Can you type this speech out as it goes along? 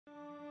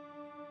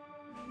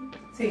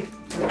Sí.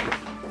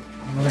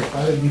 En nombre del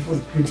Padre, del Hijo y del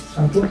Espíritu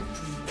Santo.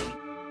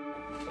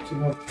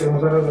 Señor,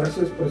 queremos dar las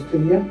gracias por este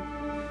día,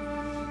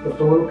 por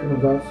todo lo que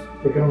nos das.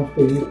 Te queremos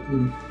pedir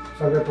que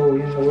salga todo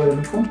bien en la boda de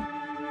mi hijo.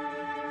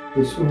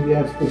 Es un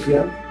día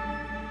especial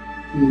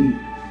y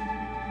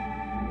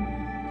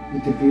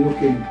te pido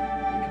que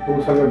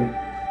todo salga bien.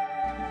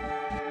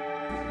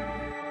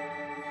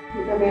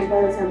 Yo también,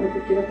 Padre Santo, te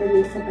quiero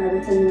pedir esta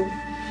tarde, Señor.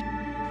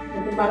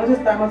 En tus manos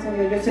estamos,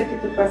 Señor. Yo sé que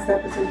tú vas a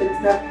estar presente en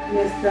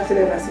esta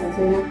celebración,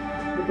 Señor,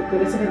 porque tú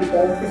eres el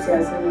invitado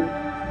especial, Señor.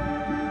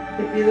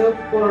 Te pido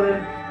por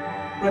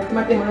este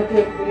matrimonio que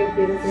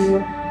empiece,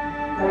 Señor,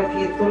 para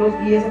que tú los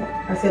guíes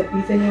hacia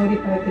ti, Señor, y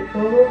para que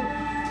todo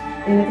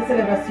en esta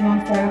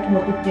celebración se haga como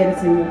tú quieres,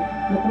 Señor.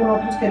 No como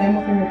nosotros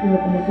queremos, sino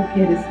como tú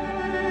quieres.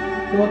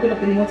 Todo te lo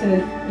pedimos en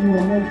el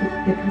nombre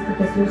de Cristo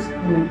Jesús.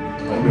 Amén.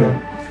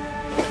 Amén.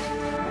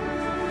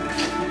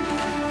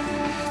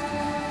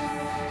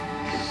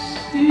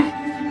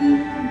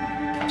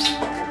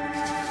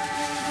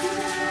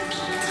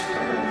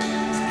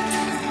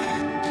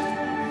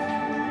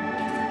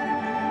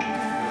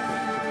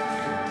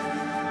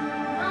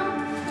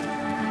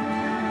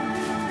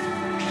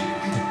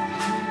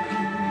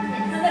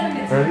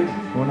 Ready?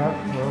 One up,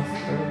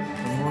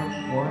 one more,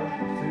 one,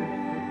 two.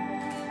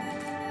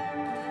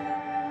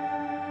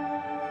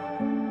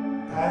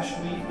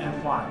 Ashley and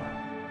Juan,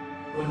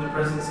 in the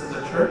presence of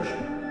the church,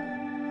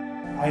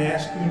 I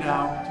ask you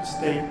now to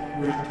state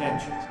your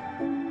intentions.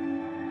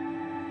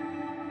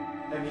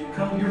 Have you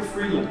come here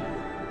freely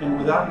and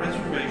without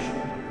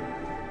reservation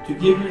to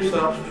give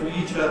yourselves to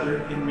each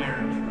other in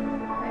marriage?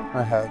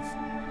 I have.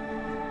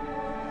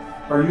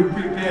 Are you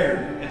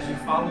prepared, as you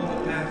follow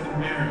the path of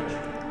marriage,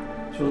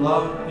 to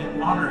love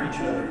and honor each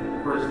other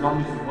for as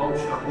long as you both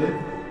shall live?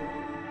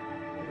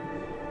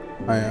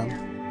 I am.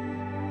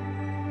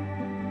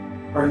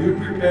 Are you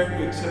prepared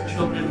to accept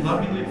children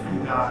lovingly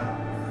from God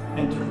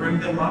and to bring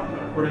them up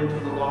according to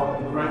the law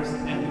of Christ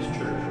and His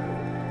church?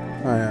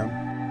 I am.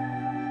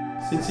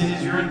 Since it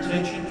is your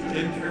intention to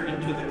enter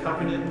into the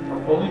covenant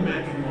of holy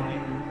matrimony,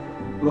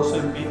 los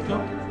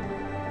invito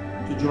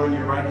to join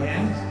your right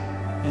hands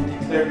and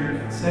declare your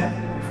consent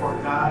before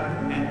God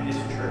and His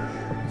church.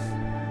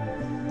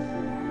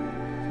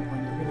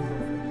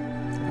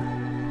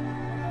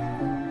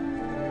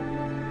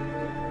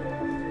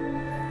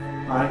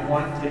 I,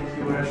 Juan, take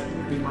you, Ashley,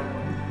 to be my wife.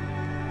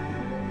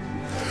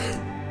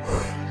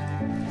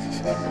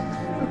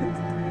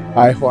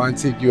 I, Juan,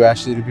 take you,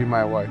 Ashley, to be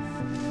my wife.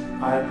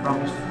 I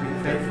promise to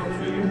be faithful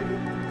to you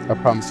I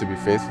promise to be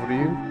faithful to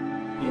you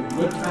in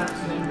good times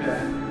and in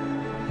bad,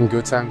 in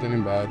good times and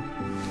in bad,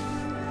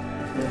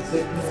 in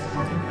sickness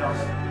and in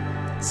health.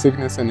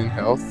 sickness and in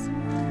health.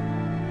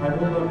 I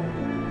will love you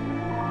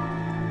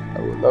I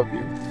will love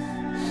you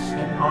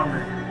and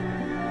honor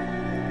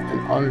and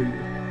honor you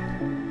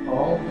you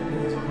all the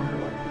days of my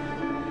life.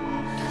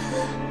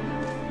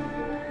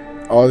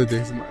 all the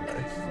days of my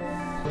life.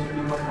 To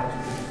be my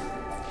husband.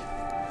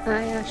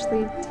 I,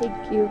 Ashley, take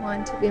you,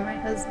 Juan, to be my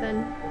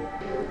husband.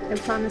 I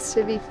promise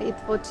to be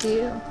faithful to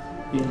you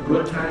In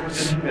good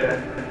times and in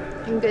bad,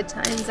 in good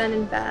times and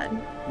in bad,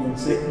 in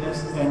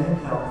sickness and in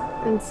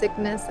health. in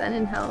sickness and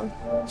in health.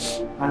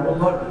 I will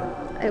love you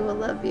I will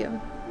love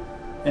you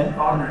and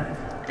honor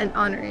and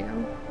honor you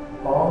you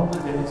all the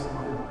days of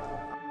my life.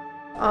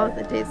 all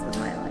the days of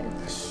my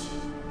life.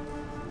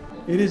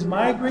 It is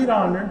my great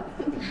honor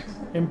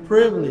and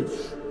privilege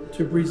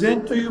to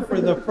present to you for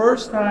the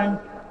first time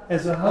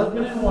as a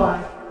husband and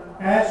wife,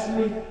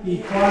 Ashley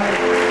y Juan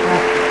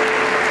Ashley.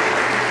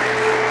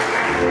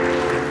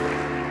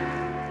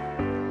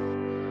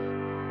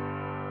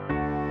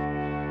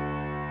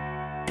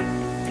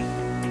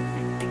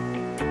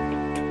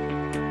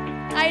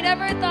 I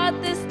never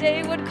thought this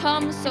day would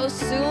come so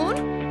soon,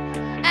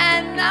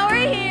 and now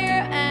we're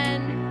here,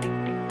 and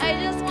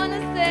I just want to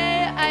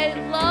say I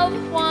love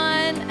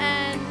Juan,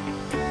 and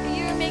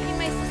you're making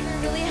my sister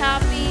really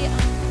happy.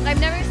 I've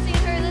never seen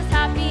her this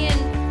happy,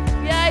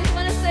 and yeah, I just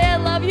want to say I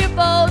love you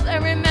both,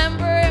 and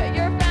remember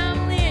your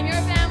family and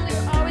your family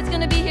are always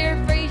going to be here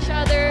for each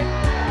other.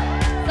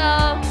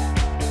 So,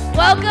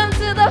 welcome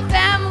to the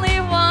family,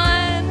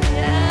 Juan.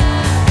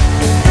 Yeah.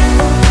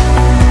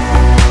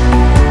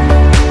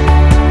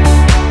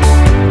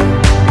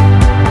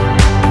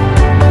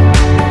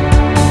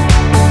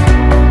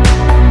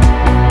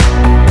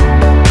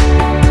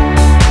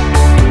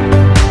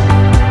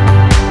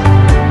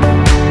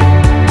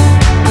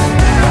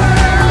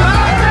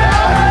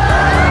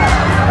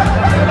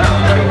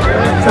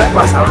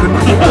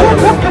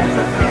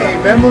 Hey,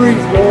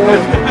 memories, boy.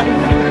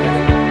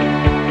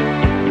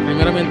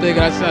 Primeramente,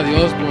 gracias a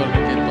Dios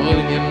porque todos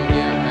vinieron un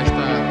día a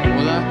esta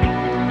boda.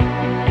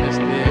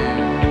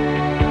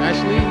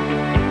 Ashley,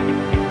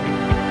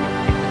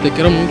 te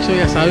quiero mucho,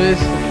 ya sabes.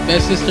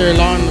 Best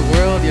sister-in-law in the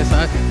world, ya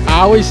sabes. I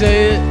always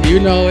say it, you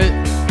know it.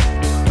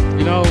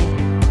 You know,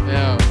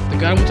 te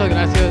quiero muchas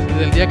gracias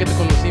desde el día que te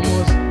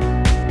conocimos.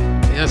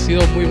 Has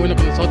sido muy bueno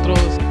con nosotros,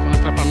 con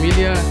nuestra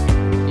familia,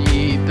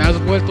 y te has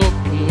vuelto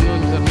como uno de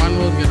mis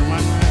hermanos, mi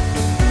hermana,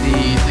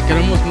 y te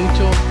queremos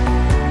mucho.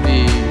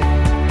 Y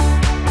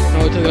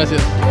Muchas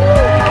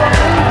gracias.